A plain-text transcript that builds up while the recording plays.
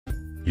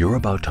You're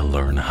about to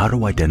learn how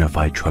to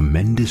identify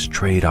tremendous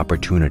trade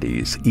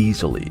opportunities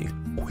easily,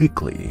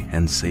 quickly,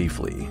 and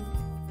safely.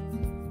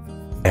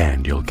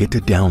 And you'll get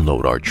to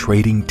download our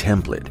trading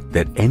template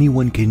that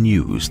anyone can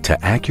use to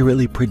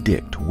accurately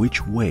predict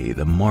which way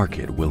the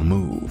market will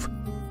move.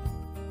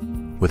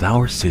 With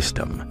our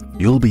system,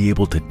 you'll be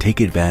able to take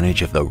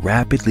advantage of the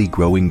rapidly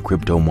growing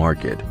crypto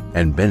market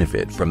and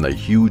benefit from the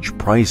huge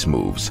price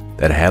moves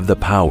that have the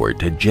power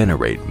to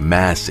generate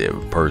massive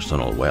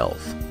personal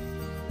wealth.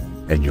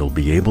 And you'll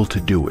be able to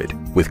do it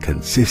with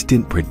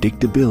consistent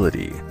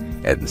predictability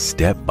and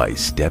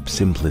step-by-step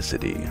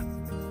simplicity.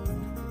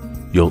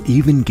 You'll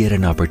even get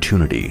an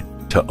opportunity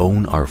to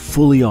own our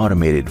fully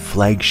automated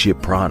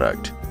flagship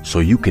product so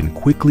you can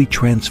quickly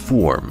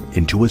transform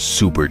into a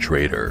super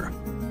trader.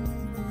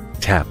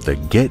 Tap the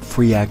Get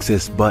Free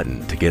Access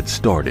button to get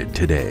started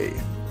today.